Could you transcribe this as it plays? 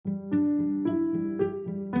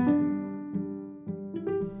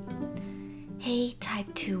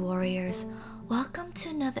type 2 warriors. Welcome to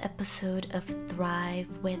another episode of Thrive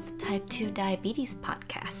with Type 2 Diabetes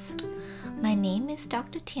podcast. My name is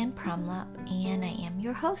Dr. Tian Pramlap and I am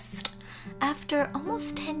your host. After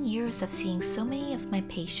almost 10 years of seeing so many of my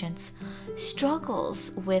patients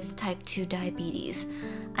struggles with type 2 diabetes,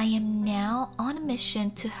 I am now on a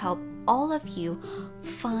mission to help all of you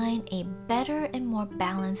find a better and more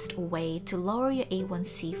balanced way to lower your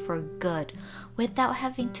A1C for good without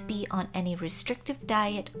having to be on any restrictive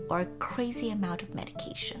diet or crazy amount of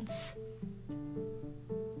medications.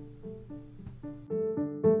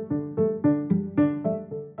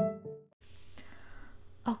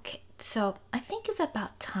 Okay, so I think it's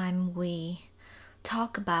about time we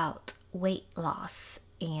talk about weight loss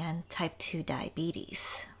and type 2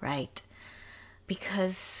 diabetes, right?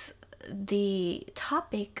 Because the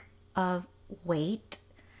topic of weight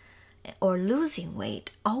or losing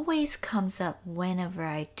weight always comes up whenever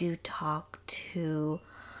I do talk to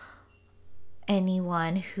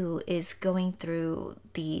anyone who is going through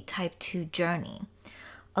the type 2 journey.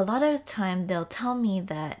 A lot of the time they'll tell me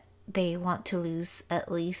that they want to lose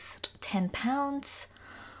at least 10 pounds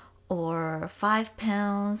or 5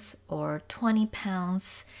 pounds or 20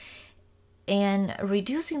 pounds. And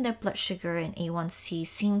reducing their blood sugar and A1C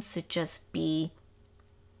seems to just be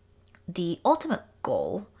the ultimate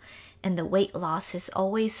goal, and the weight loss is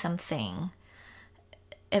always something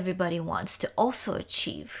everybody wants to also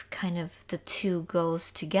achieve, kind of the two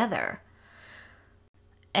goes together.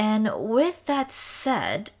 And with that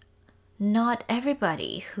said, not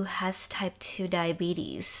everybody who has type 2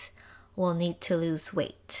 diabetes will need to lose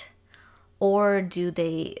weight. Or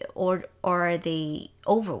are they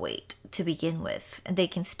overweight to begin with, and they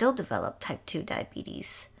can still develop type 2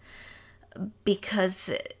 diabetes? Because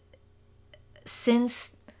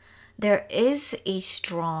since there is a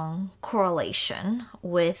strong correlation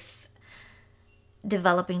with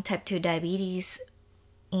developing type 2 diabetes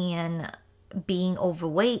and being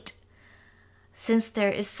overweight, since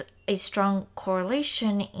there is a strong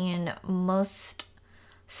correlation, and most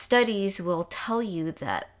studies will tell you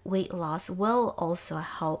that weight loss will also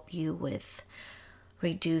help you with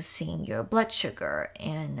reducing your blood sugar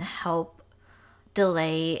and help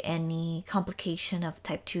delay any complication of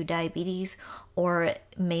type 2 diabetes, or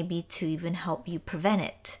maybe to even help you prevent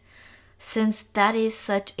it. Since that is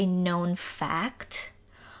such a known fact,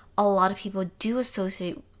 a lot of people do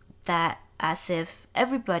associate that as if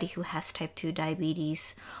everybody who has type 2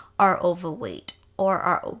 diabetes are overweight or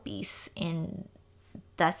are obese, and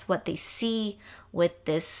that's what they see with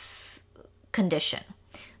this condition.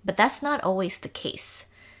 But that's not always the case.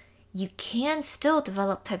 You can still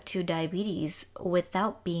develop type 2 diabetes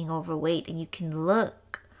without being overweight, and you can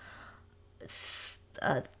look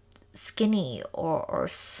skinny or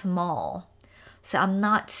small. So I'm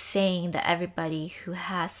not saying that everybody who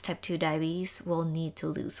has type 2 diabetes will need to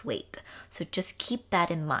lose weight. So just keep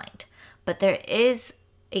that in mind. But there is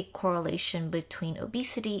a correlation between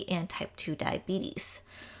obesity and type 2 diabetes.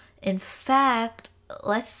 In fact,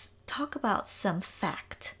 let's talk about some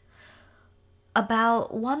fact.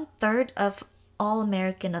 About 1/3 of all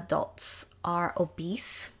American adults are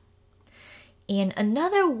obese, and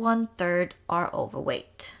another 1/3 are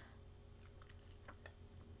overweight.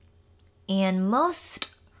 And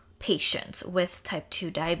most patients with type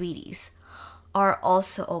 2 diabetes are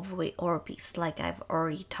also overweight or obese, like I've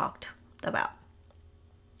already talked about.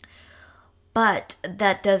 But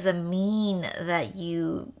that doesn't mean that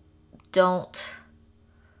you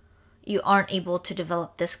aren't able to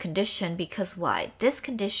develop this condition, because why? This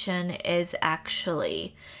condition is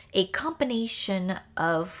actually a combination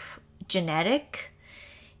of genetic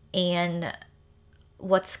and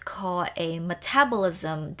what's called a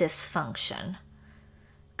metabolism dysfunction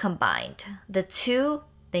combined. The two,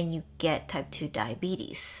 then you get type 2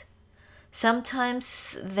 diabetes.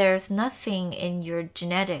 Sometimes there's nothing in your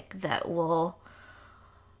genetic that will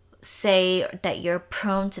say that you're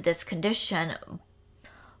prone to this condition,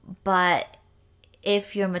 but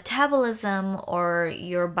if your metabolism or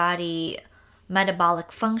your body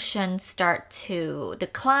metabolic function start to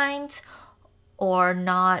decline or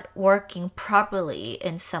not working properly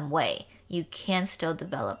in some way, you can still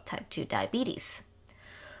develop type 2 diabetes.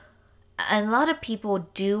 And a lot of people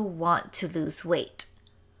do want to lose weight,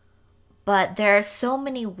 but there are so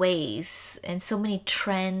many ways and so many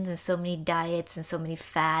trends and so many diets and so many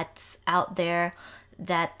fads out there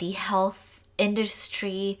that the health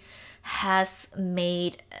industry has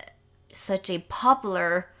made such a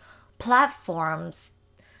popular platforms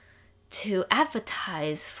to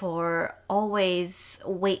advertise for always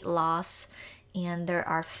weight loss. And there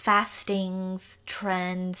are fastings,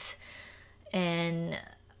 trends, and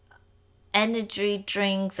energy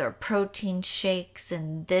drinks or protein shakes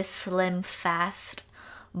and this slim fast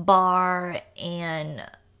bar and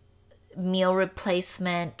meal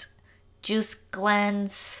replacement, juice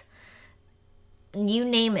cleanse, you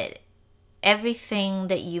name it. Everything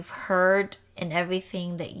that you've heard and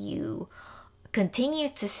everything that you continue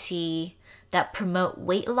to see that promote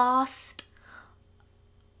weight loss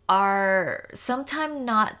are sometimes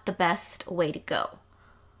not the best way to go.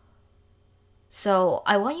 So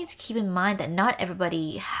I want you to keep in mind that not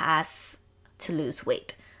everybody has to lose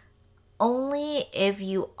weight. Only if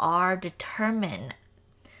you are determined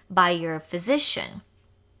by your physician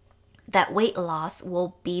that weight loss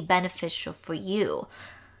will be beneficial for you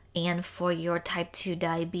and for your type 2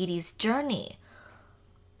 diabetes journey.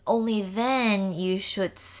 Only then you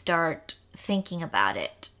should start thinking about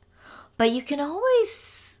it. But you can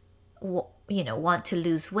always, want to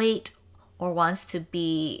lose weight or wants to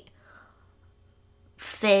be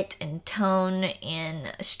fit and toned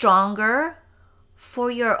and stronger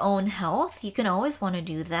for your own health. You can always want to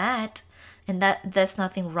do that. And there's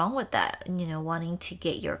nothing wrong with that. Wanting to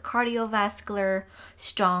get your cardiovascular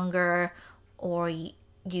stronger, or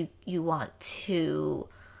you want to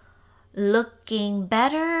looking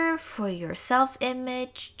better for your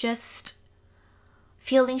self-image, just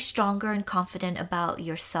feeling stronger and confident about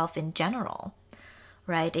yourself in general,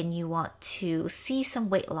 right? And you want to see some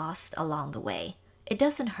weight loss along the way. It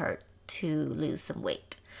doesn't hurt to lose some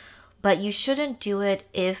weight, but you shouldn't do it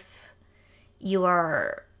if you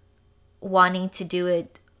are wanting to do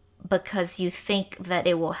it because you think that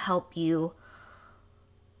it will help you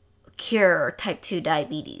cure type 2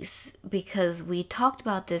 diabetes, because we talked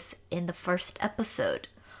about this in the first episode.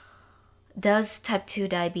 Does type 2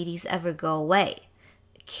 diabetes ever go away?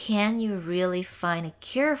 Can you really find a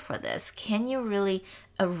cure for this? Can you really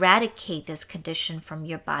eradicate this condition from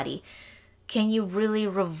your body? Can you really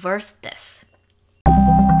reverse this?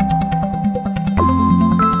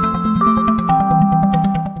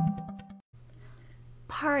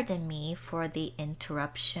 Pardon me for the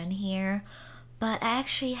interruption here, but I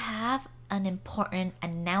actually have an important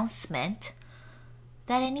announcement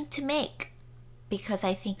that I need to make because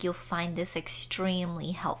I think you'll find this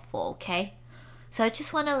extremely helpful, okay? So I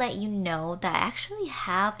just want to let you know that I actually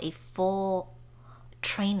have a full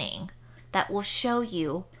training that will show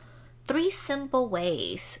you 3 simple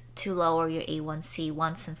ways to lower your A1C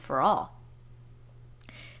once and for all.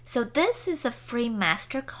 So this is a free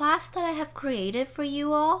masterclass that I have created for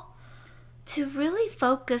you all to really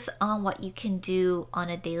focus on what you can do on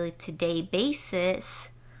a day-to-day basis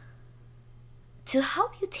to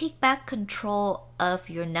help you take back control of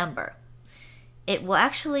your number. It will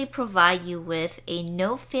actually provide you with a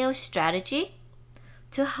no-fail strategy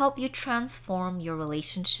to help you transform your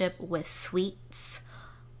relationship with sweets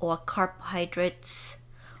or carbohydrates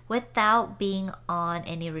without being on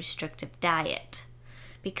any restrictive diet.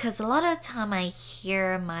 Because a lot of the time I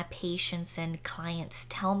hear my patients and clients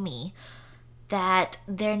tell me that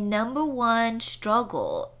their number one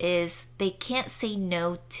struggle is they can't say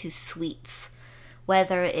no to sweets,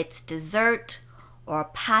 whether it's dessert or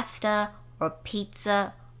pasta or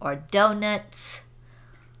pizza or donuts.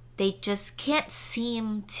 They just can't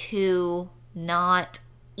seem to not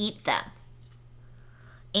eat them.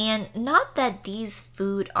 And not that these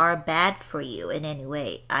food are bad for you in any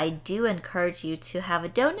way. I do encourage you to have a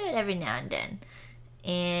donut every now and then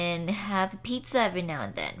and have a pizza every now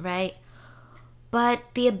and then, right? But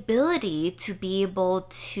the ability to be able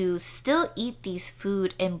to still eat these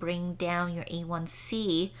food and bring down your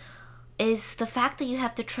A1C is the fact that you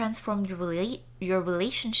have to transform your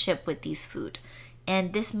relationship with these food.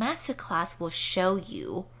 And this masterclass will show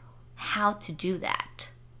you how to do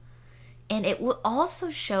that. And it will also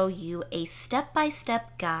show you a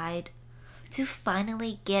step-by-step guide to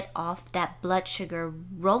finally get off that blood sugar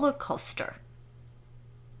roller coaster.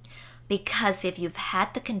 Because if you've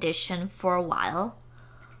had the condition for a while,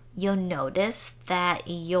 you'll notice that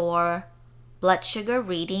your blood sugar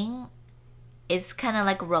reading is kind of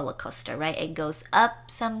like a roller coaster, right? It goes up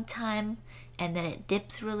sometime and then it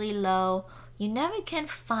dips really low. You never can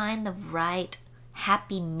find the right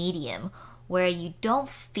happy medium where you don't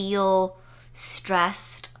feel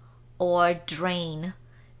stressed or drained.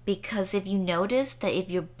 Because if you notice that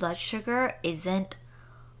if your blood sugar isn't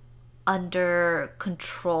under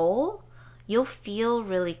control, you'll feel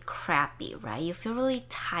really crappy, right? You feel really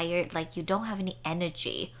tired, like you don't have any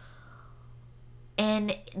energy.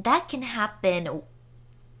 And that can happen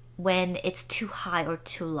when it's too high or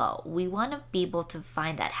too low. We want to be able to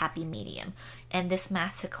find that happy medium. And this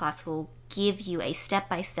masterclass will give you a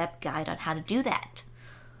step-by-step guide on how to do that.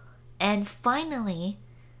 And finally,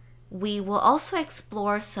 we will also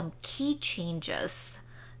explore some key changes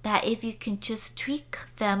that if you can just tweak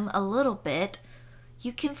them a little bit,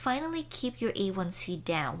 you can finally keep your A1C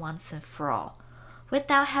down once and for all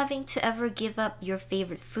without having to ever give up your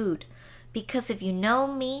favorite food. Because if you know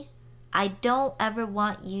me, I don't ever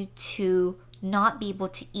want you to not be able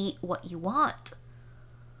to eat what you want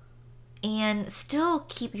and still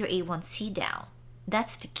keep your A1C down.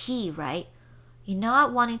 That's the key, right? You're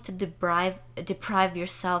not wanting to deprive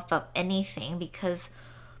yourself of anything, because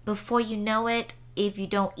before you know it, if you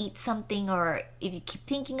don't eat something, or if you keep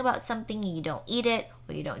thinking about something and you don't eat it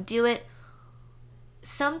or you don't do it,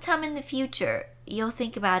 sometime in the future you'll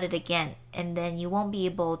think about it again, and then you won't be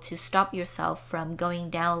able to stop yourself from going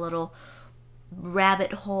down a little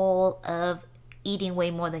rabbit hole of eating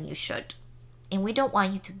way more than you should. And we don't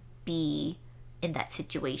want you to be in that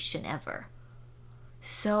situation ever.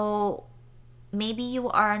 So maybe you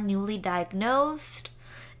are newly diagnosed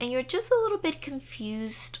and you're just a little bit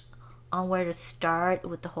confused on where to start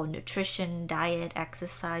with the whole nutrition, diet,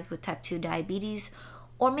 exercise with type 2 diabetes.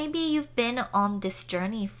 Or maybe you've been on this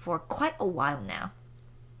journey for quite a while now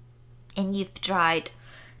and you've tried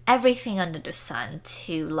everything under the sun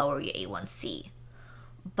to lower your A1C.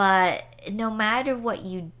 But no matter what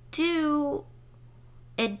you do,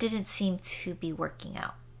 it didn't seem to be working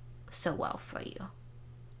out so well for you,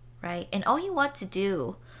 right? And all you want to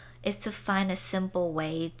do is to find a simple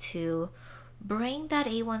way to bring that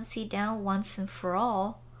A1C down once and for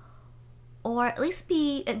all, or at least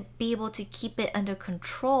be able to keep it under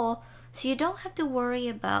control so you don't have to worry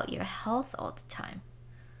about your health all the time.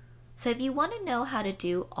 So if you want to know how to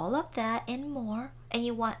do all of that and more, and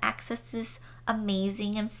you want access to this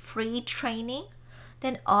amazing and free training,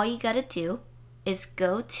 then all you got to do is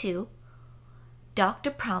go to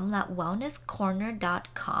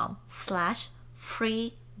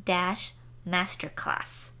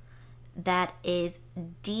drpromlapwellnesscorner.com/free-masterclass. That is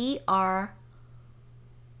Dr.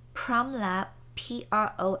 Promlap,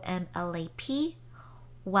 PROMLAP,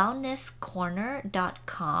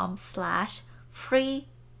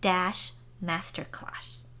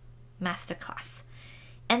 wellnesscorner.com/free-masterclass.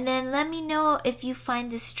 And then let me know if you find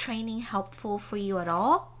this training helpful for you at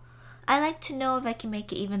all. I like to know if I can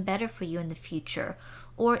make it even better for you in the future.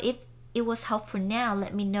 Or if it was helpful now,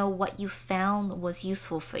 let me know what you found was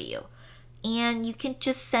useful for you. And you can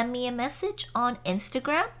just send me a message on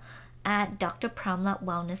Instagram at Dr. Promlap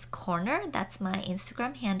Wellness Corner. That's my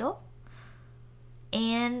Instagram handle.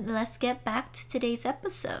 And let's get back to today's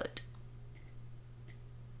episode.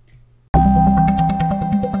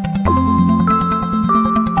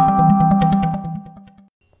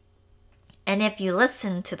 And if you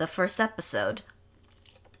listened to the first episode,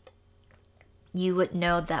 you would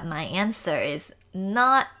know that my answer is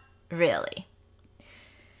not really.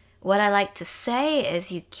 What I like to say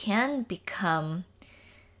is you can become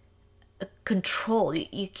control.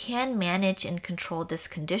 You can manage and control this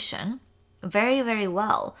condition very, very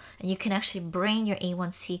well. And you can actually bring your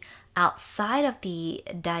A1C outside of the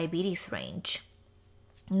diabetes range.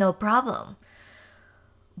 No problem.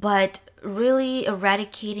 But really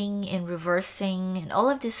eradicating and reversing and all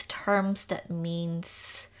of these terms that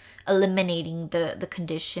means eliminating the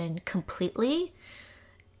condition completely,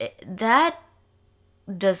 that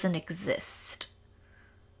doesn't exist.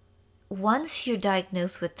 Once you're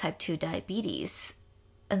diagnosed with type 2 diabetes,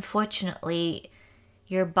 unfortunately,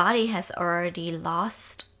 your body has already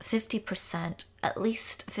lost 50%, at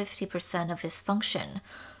least 50% of its function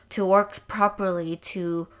to work properly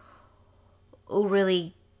to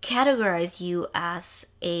really categorize you as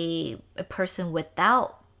a person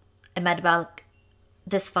without a metabolic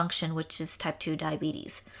dysfunction, which is type 2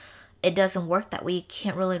 diabetes. It doesn't work that way. You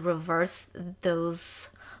can't really reverse those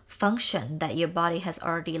function that your body has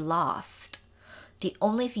already lost. The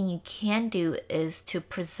only thing you can do is to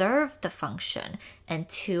preserve the function and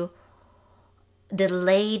to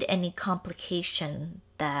delay any complication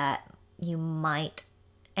that you might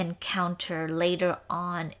encounter later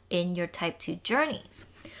on in your type 2 journeys.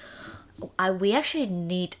 We actually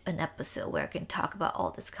need an episode where I can talk about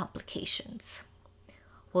all these complications.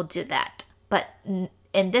 We'll do that. But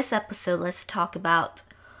in this episode, let's talk about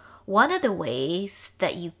one of the ways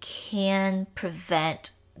that you can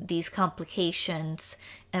prevent these complications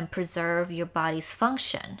and preserve your body's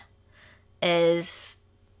function is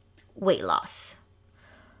weight loss.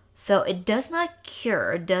 So it does not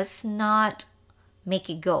cure, does not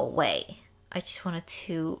make it go away. I just wanted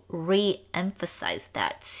to re-emphasize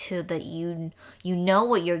that so that you know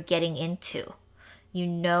what you're getting into. You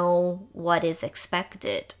know what is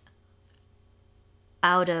expected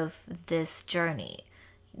out of this journey.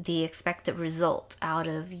 the expected result out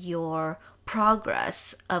of your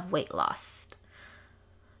progress of weight loss.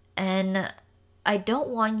 And I don't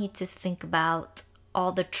want you to think about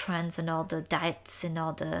all the trends and all the diets and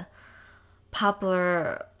all the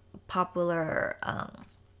popular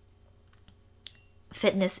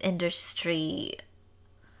fitness industry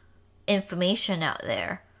information out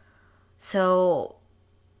there. So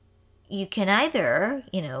you can either,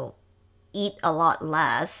 eat a lot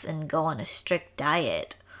less and go on a strict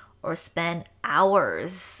diet, or spend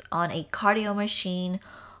hours on a cardio machine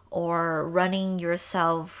or running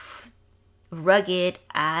yourself rugged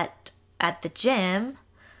at the gym.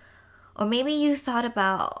 Or maybe you thought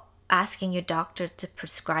about asking your doctor to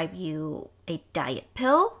prescribe you a diet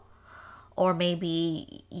pill, or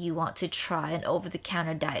maybe you want to try an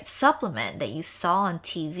over-the-counter diet supplement that you saw on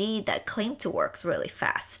TV that claimed to work really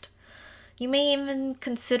fast. You may even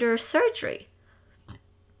consider surgery.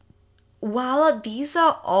 While these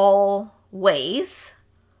are all ways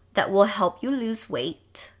that will help you lose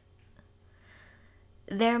weight,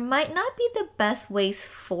 there might not be the best ways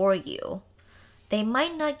for you. They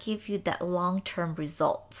might not give you that long-term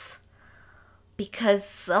results.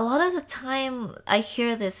 Because a lot of the time, I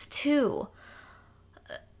hear this too.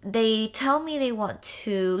 They tell me they want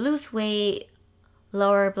to lose weight,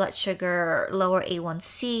 lower blood sugar, lower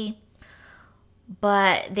A1C,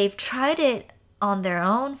 but they've tried it on their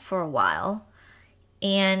own for a while,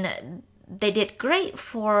 and they did great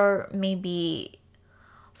for maybe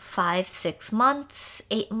 5-6 months,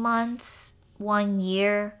 8 months, 1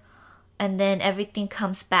 year, and then everything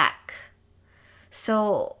comes back.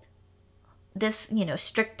 So this,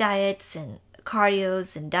 strict diets and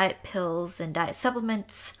cardios and diet pills and diet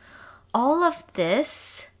supplements, all of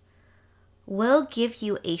this will give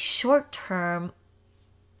you a short-term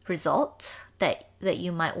result that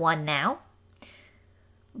you might want now.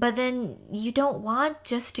 But then you don't want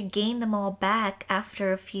just to gain them all back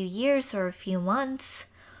after a few years or a few months.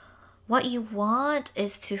 What you want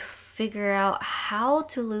is to figure out how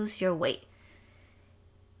to lose your weight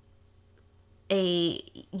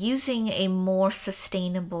using a more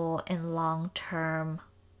sustainable and long-term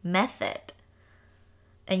method.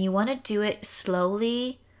 And you want to do it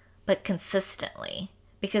slowly but consistently,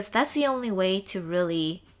 because that's the only way to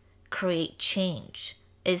really create change,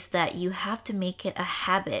 is that you have to make it a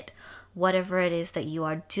habit, whatever it is that you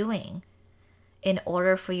are doing, in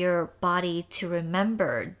order for your body to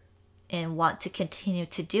remember and want to continue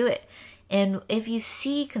to do it. And if you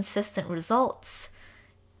see consistent results,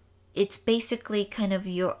 it's basically kind of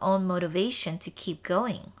your own motivation to keep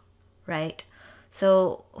going, right?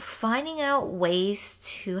 So finding out ways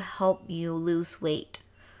to help you lose weight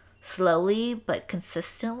slowly but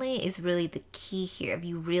consistently is really the key here. If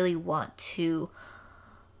you really want to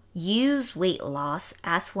use weight loss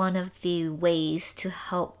as one of the ways to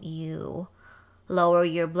help you lower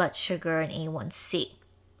your blood sugar and A1C.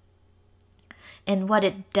 And what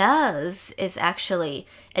it does is actually,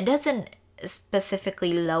 it doesn't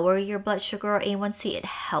specifically lower your blood sugar or A1C, it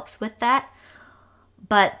helps with that.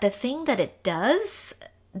 But the thing that it does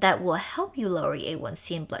that will help you lower your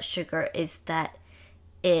A1C and blood sugar is that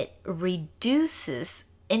it reduces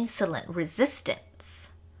insulin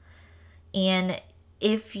resistance. And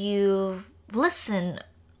if you've listened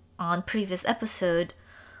on previous episode,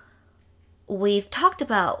 we've talked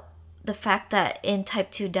about the fact that in type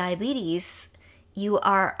 2 diabetes, you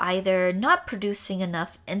are either not producing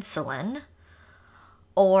enough insulin,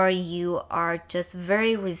 or you are just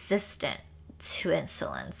very resistant to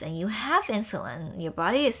insulin. And you have insulin, your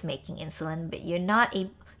body is making insulin, but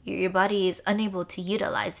your body is unable to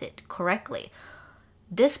utilize it correctly.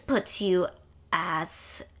 This puts you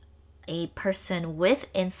as a person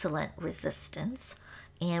with insulin resistance,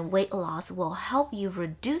 and weight loss will help you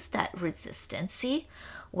reduce that resistance,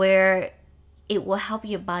 where it will help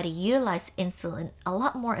your body utilize insulin a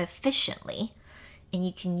lot more efficiently, and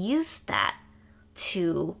you can use that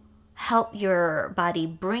to help your body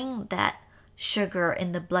bring that sugar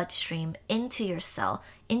in the bloodstream into your cell,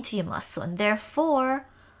 into your muscle, and therefore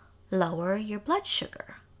lower your blood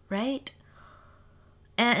sugar, right?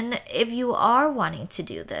 And if you are wanting to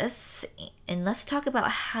do this, and let's talk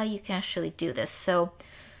about how you can actually do this. So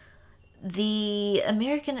the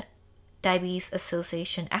American Diabetes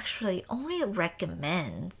Association actually only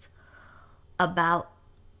recommends about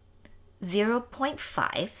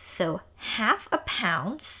 0.5, so half a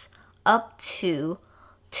pound up to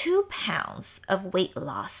 2 pounds of weight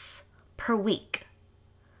loss per week,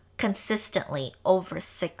 consistently over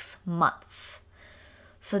 6 months.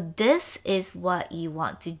 So this is what you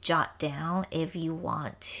want to jot down if you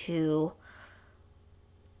want to,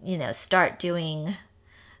 start doing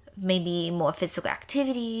maybe more physical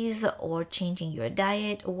activities or changing your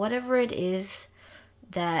diet or whatever it is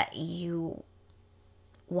that you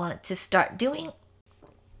want to start doing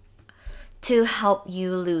to help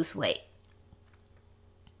you lose weight.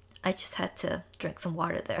 I just had to drink some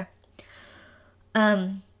water there.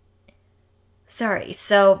 Sorry.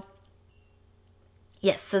 So,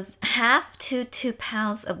 yes, so 1/2 to 2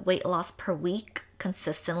 pounds of weight loss per week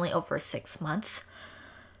consistently over 6 months.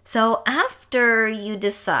 So after you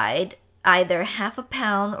decide either 1/2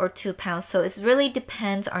 pound or 2 pounds, so it really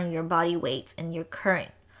depends on your body weight and your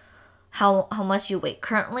current, how much you weigh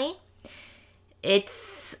currently.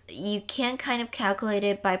 You can kind of calculate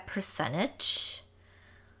it by percentage.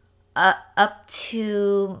 Up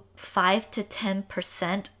to 5 to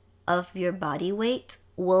 10% of your body weight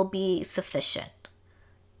will be sufficient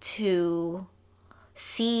to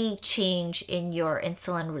see change in your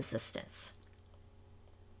insulin resistance.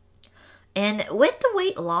 And with the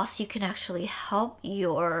weight loss, you can actually help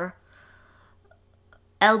your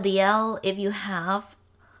LDL. If you have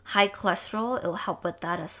high cholesterol, it will help with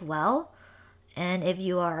that as well. And if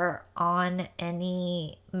you are on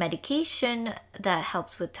any medication that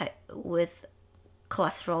helps with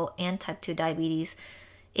cholesterol and type 2 diabetes,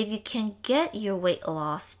 if you can get your weight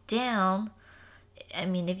loss down,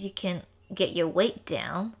 if you can get your weight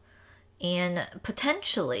down and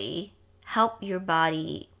potentially help your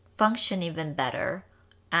body function even better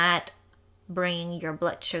at bringing your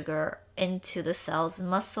blood sugar into the cells and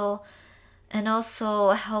muscle, and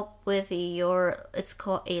also help with it's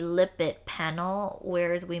called a lipid panel,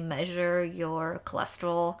 where we measure your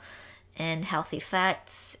cholesterol and healthy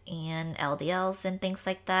fats and LDLs and things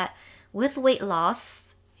like that. With weight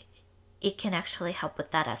loss, it can actually help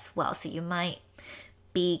with that as well. So you might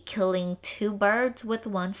be killing 2 birds with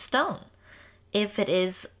 1 stone if it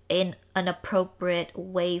is in an appropriate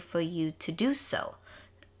way for you to do so.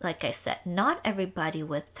 Like I said, not everybody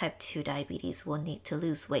with type 2 diabetes will need to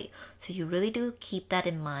lose weight. So you really do keep that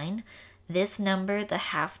in mind. This number, the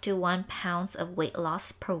 1/2 to 1 pounds of weight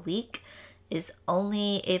loss per week, is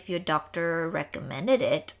only if your doctor recommended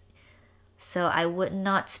it. So I would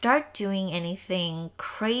not start doing anything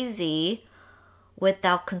crazy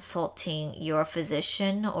without consulting your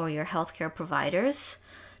physician or your healthcare providers.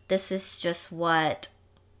 This is just what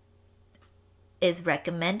is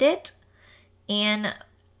recommended. And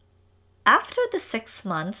after the 6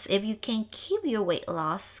 months, if you can keep your weight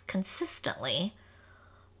loss consistently,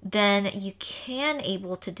 then you can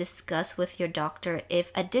able to discuss with your doctor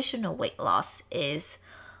if additional weight loss is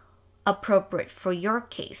appropriate for your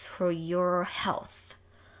case, for your health.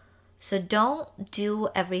 So don't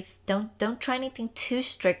try anything too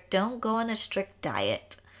strict. Don't go on a strict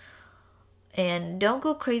diet. And don't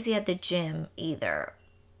go crazy at the gym either.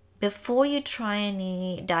 Before you try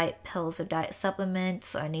any diet pills or diet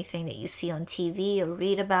supplements or anything that you see on TV or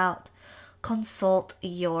read about, consult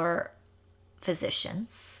your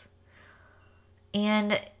physicians.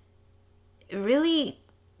 And really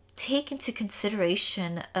take into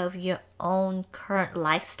consideration of your own current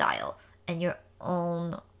lifestyle and your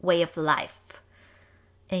own way of life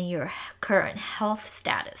and your current health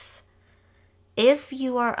status. If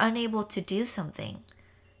you are unable to do something,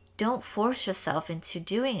 don't force yourself into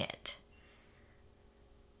doing it.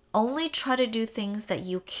 Only try to do things that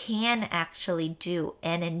you can actually do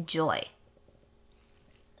and enjoy.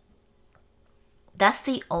 That's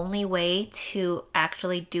the only way to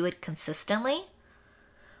actually do it consistently.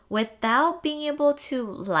 Without being able to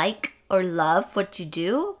like or love what you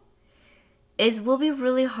do, it will be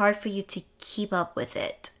really hard for you to keep up with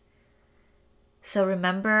it. So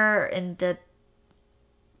remember in the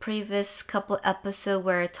previous couple episodes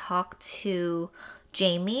where I talked to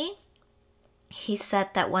Jamie, he said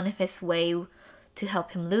that one of his ways to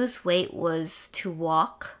help him lose weight was to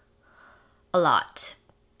walk a lot.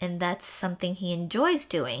 And that's something he enjoys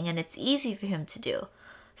doing and it's easy for him to do.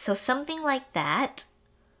 So something like that,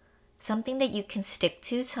 something that you can stick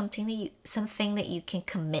to, something that you can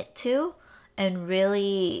commit to and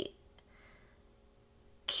really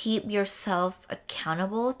keep yourself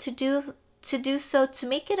accountable to do so, to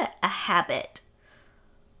make it a habit,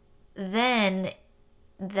 then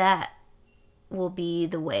that will be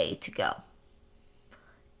the way to go.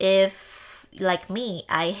 If, like me,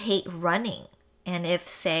 I hate running, and if,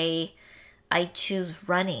 say, I choose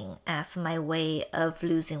running as my way of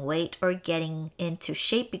losing weight or getting into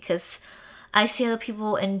shape, because I see other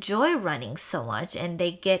people enjoy running so much and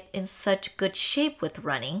they get in such good shape with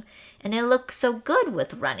running and they look so good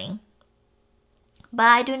with running, but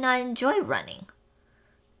I do not enjoy running.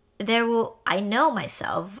 I know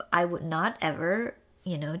myself, I would not ever,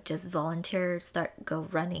 just volunteer, go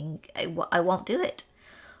running. I won't do it.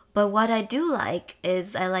 But what I do like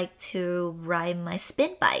is I like to ride my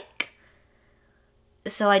spin bike.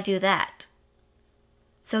 So I do that.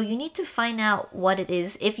 So you need to find out what it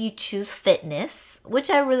is if you choose fitness, which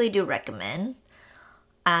I really do recommend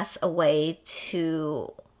as a way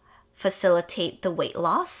to facilitate the weight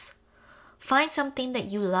loss. Find something that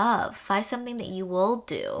you love, find something that you will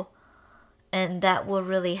do, and that will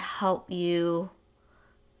really help you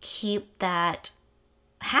keep that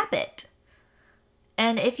habit.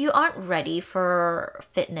 And if you aren't ready for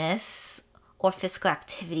fitness or physical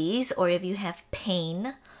activities, or if you have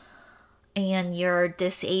pain and you're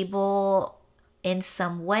disabled in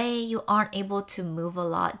some way, you aren't able to move a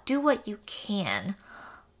lot, do what you can.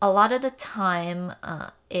 A lot of the time,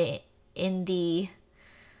 in the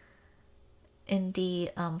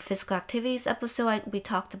physical activities episode, we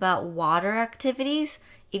talked about water activities.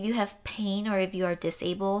 If you have pain or if you are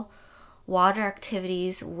disabled, water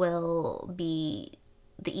activities will be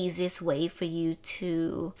the easiest way for you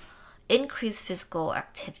to increase physical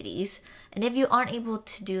activities. And if you aren't able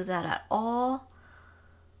to do that at all,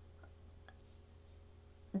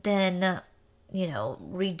 then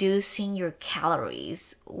reducing your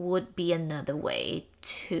calories would be another way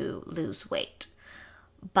to lose weight.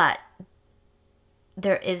 But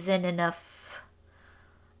there isn't enough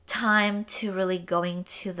time to really go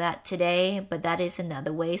into that today, but that is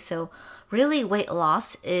another way. So really, weight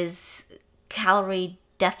loss is calorie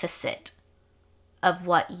deficit of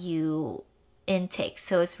what you intake.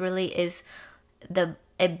 So it really is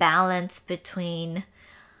a balance between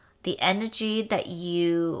the energy that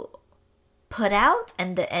you put out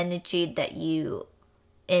and the energy that you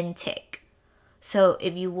intake. So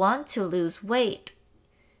if you want to lose weight,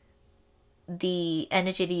 the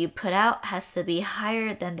energy that you put out has to be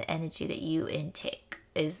higher than the energy that you intake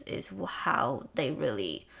is how they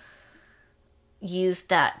really use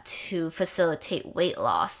that to facilitate weight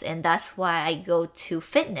loss. And that's why I go to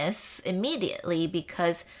fitness immediately,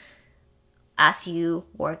 because as you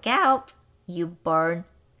work out, you burn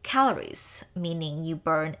calories, meaning you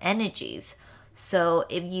burn energies. So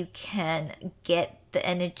if you can get the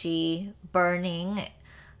energy burning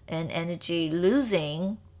and energy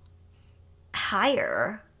losing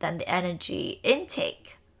higher than the energy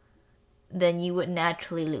intake, then you would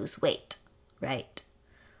naturally lose weight, right?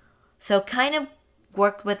 So kind of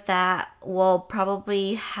work with that. We'll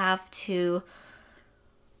probably have to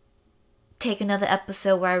take another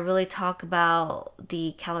episode where I really talk about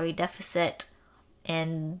the calorie deficit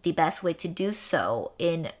and the best way to do so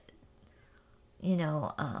in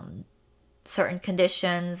certain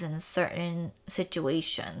conditions and certain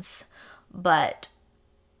situations. But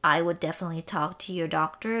I would definitely talk to your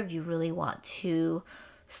doctor if you really want to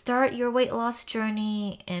start your weight loss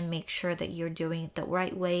journey, and make sure that you're doing it the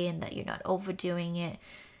right way and that you're not overdoing it,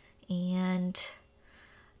 and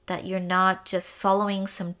that you're not just following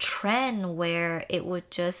some trend where it would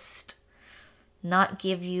just not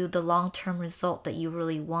give you the long-term result that you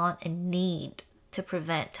really want and need to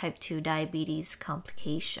prevent type 2 diabetes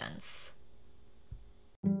complications.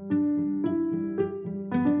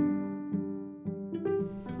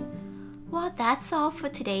 Well, that's all for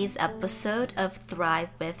today's episode of Thrive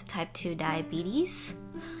with Type 2 Diabetes.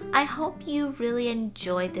 I hope you really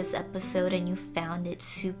enjoyed this episode and you found it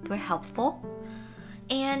super helpful.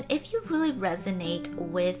 And if you really resonate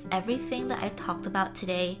with everything that I talked about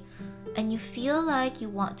today, and you feel like you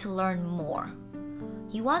want to learn more,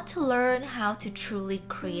 you want to learn how to truly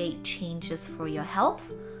create changes for your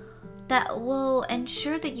health that will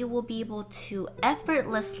ensure that you will be able to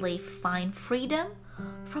effortlessly find freedom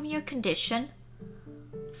from your condition,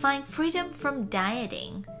 find freedom from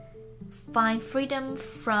dieting, find freedom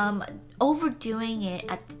from overdoing it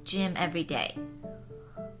at the gym every day,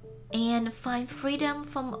 and find freedom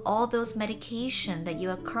from all those medication that you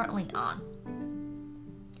are currently on.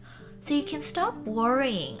 So you can stop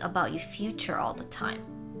worrying about your future all the time,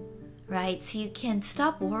 right? So you can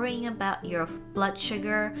stop worrying about your blood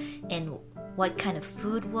sugar and what kind of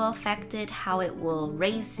food will affect it, how it will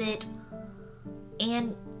raise it.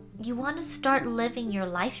 And you want to start living your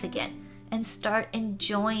life again and start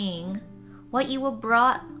enjoying what you were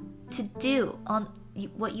brought to do,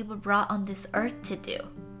 what you were brought on this earth to do.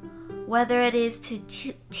 Whether it is to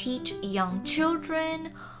teach young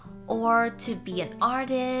children, or to be an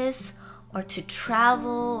artist, or to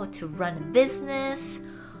travel, or to run a business,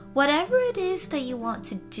 whatever it is that you want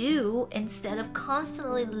to do, instead of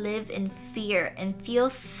constantly live in fear and feel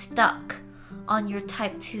stuck on your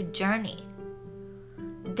type 2 journey,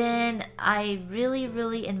 then I really,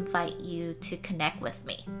 really invite you to connect with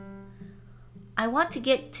me. I want to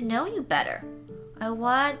get to know you better. I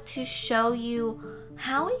want to show you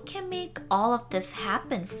how we can make all of this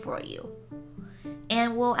happen for you.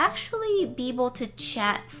 And we'll actually be able to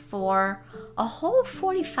chat for a whole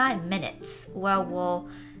 45 minutes where we'll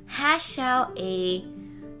hash out a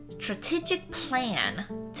strategic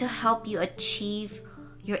plan to help you achieve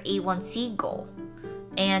your A1C goal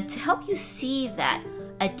and to help you see that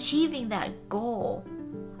achieving that goal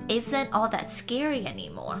isn't all that scary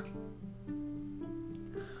anymore.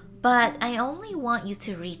 But I only want you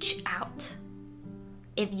to reach out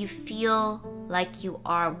if you feel like you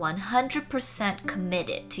are 100%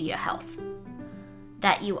 committed to your health,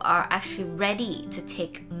 that you are actually ready to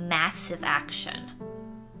take massive action,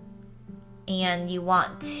 and you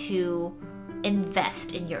want to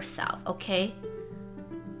invest in yourself, okay?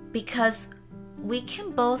 Because we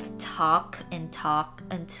can both talk and talk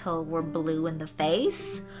until we're blue in the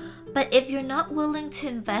face, but if you're not willing to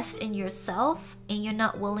invest in yourself and you're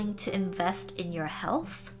not willing to invest in your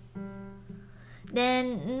health,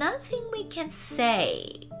 then nothing we can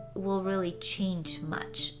say will really change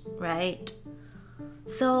much, right?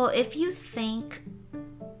 So if you think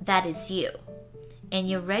that is you and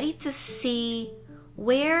you're ready to see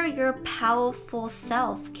where your powerful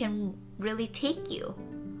self can really take you,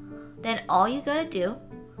 then all you gotta do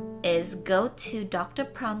is go to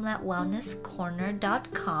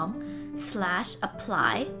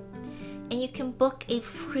drpramlatwellnesscorner.com/apply and you can book a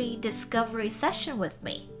free discovery session with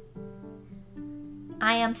me.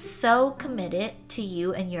 I am so committed to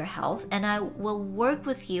you and your health, and I will work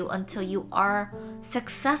with you until you are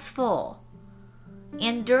successful.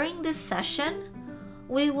 And during this session,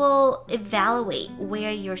 we will evaluate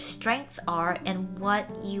where your strengths are and what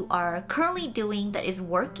you are currently doing that is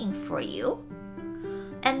working for you.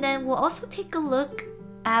 And then we'll also take a look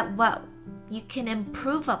at what you can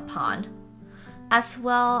improve upon, as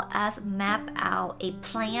well as map out a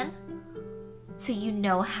plan so you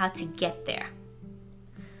know how to get there.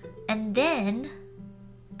 And then,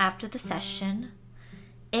 after the session,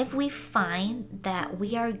 if we find that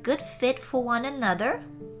we are a good fit for one another,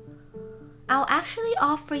 I'll actually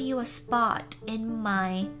offer you a spot in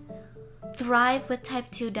my Thrive with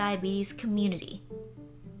Type 2 Diabetes community,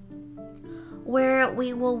 where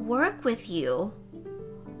we will work with you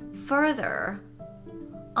further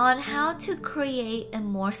on how to create a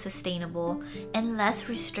more sustainable and less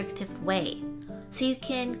restrictive way, so you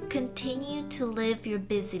can continue to live your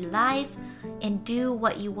busy life and do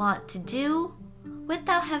what you want to do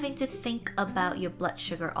without having to think about your blood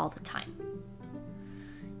sugar all the time.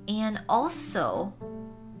 And also,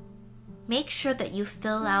 make sure that you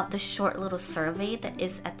fill out the short little survey that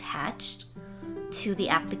is attached to the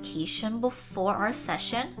application before our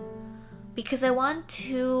session, because I want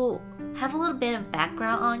to have a little bit of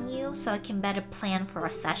background on you so I can better plan for our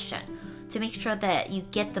session, to make sure that you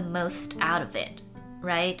get the most out of it,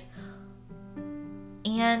 right?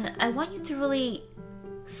 And I want you to really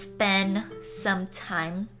spend some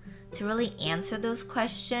time to really answer those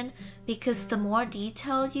questions, because the more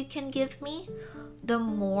details you can give me, the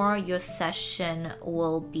more your session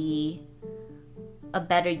will be a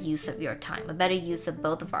better use of your time, a better use of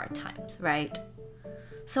both of our times, right?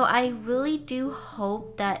 So I really do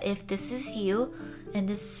hope that if this is you and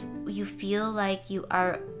you feel like you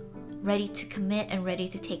are ready to commit and ready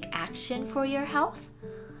to take action for your health,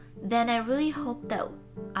 then I really hope that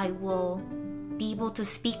I will be able to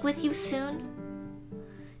speak with you soon,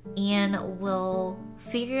 and we'll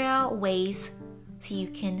figure out ways so you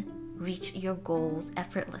can reach your goals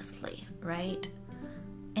effortlessly, right?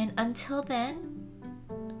 And until then,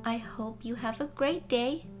 I hope you have a great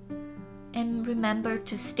day, and remember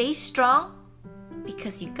to stay strong,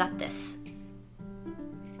 because you got this.